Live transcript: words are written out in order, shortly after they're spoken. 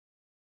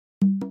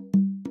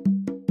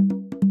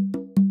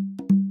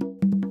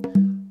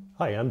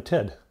Hi, I'm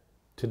Ted.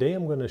 Today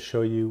I'm going to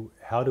show you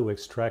how to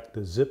extract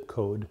the zip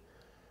code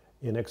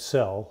in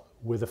Excel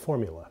with a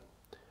formula.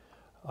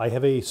 I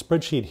have a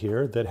spreadsheet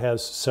here that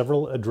has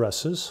several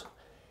addresses,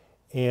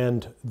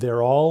 and they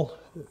all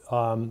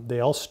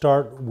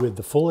start with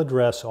the full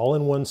address all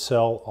in one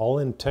cell, all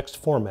in text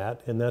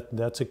format, and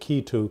that's a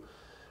key to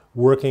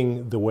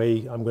working the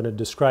way I'm going to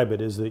describe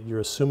it, is that you're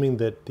assuming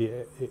that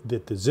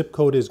the zip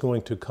code is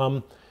going to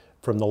come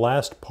from the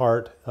last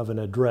part of an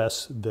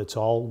address that's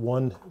all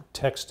one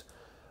text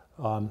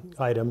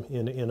item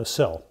in a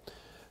cell.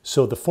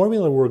 So the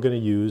formula we're going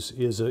to use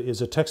is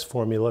a text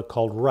formula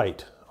called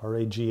RAGHT,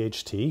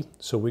 R-A-G-H-T.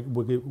 So we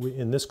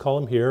in this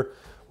column here,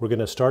 we're going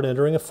to start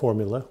entering a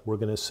formula. We're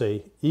going to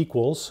say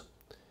equals,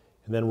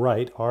 and then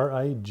RAGHT,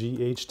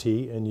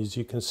 R-I-G-H-T, and as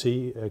you can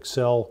see,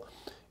 Excel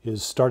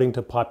is starting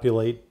to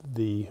populate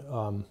the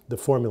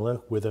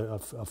formula with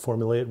a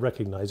formula it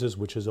recognizes,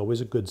 which is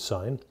always a good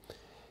sign.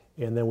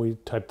 And then we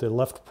type the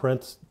left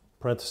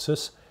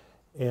parenthesis,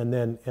 and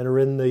then enter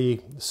in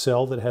the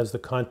cell that has the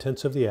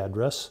contents of the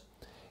address.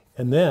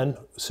 And then,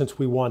 since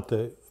we want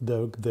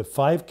the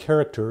 5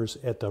 characters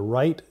at the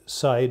right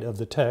side of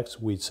the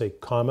text, we say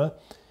comma,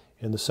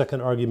 and the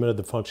second argument of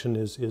the function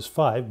is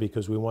 5,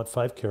 because we want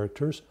 5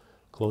 characters,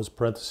 close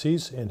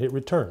parentheses, and hit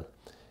return.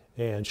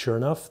 And sure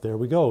enough, there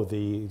we go.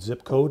 The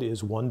zip code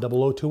is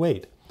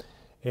 10028.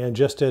 And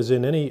just as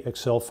in any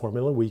Excel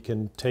formula, we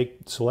can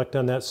select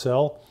on that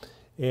cell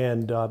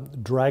and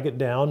drag it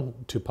down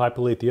to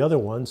populate the other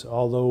ones.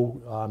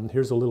 Although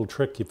here's a little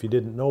trick if you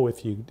didn't know: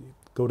 if you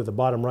go to the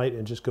bottom right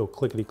and just go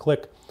clickety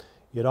click,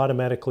 it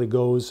automatically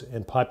goes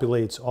and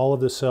populates all of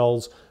the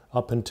cells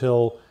up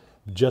until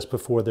just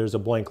before there's a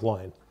blank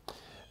line.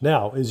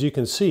 Now, as you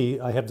can see,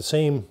 I have the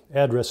same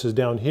addresses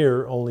down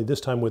here, only this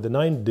time with a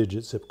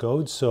 9-digit zip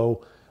code.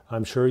 So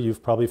I'm sure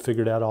you've probably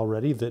figured out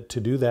already that to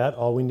do that,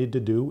 all we need to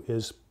do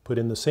is put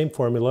in the same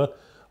formula,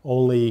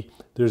 only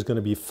there's going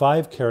to be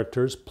 5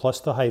 characters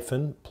plus the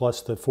hyphen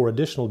plus the 4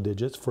 additional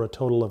digits for a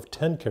total of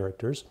 10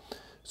 characters.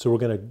 So we're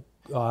going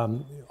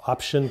to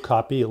option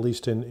copy, at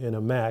least in a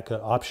Mac,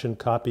 option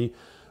copy.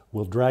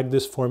 We'll drag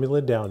this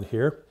formula down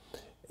here.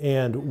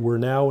 And we're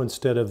now,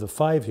 instead of the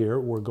 5 here,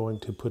 we're going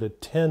to put a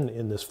 10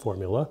 in this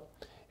formula.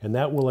 And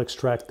that will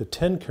extract the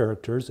 10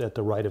 characters at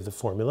the right of the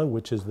formula,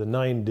 which is the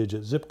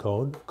 9-digit zip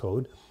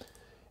code.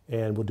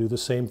 And we'll do the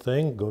same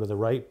thing. Go to the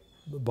right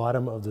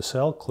bottom of the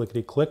cell,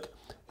 clickety click,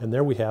 and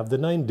there we have the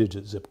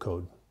 9-digit zip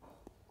code.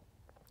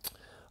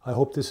 I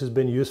hope this has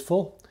been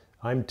useful.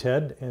 I'm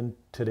Ted, and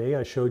today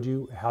I showed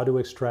you how to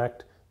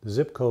extract the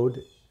zip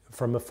code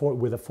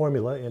with a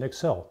formula in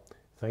Excel.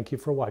 Thank you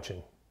for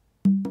watching.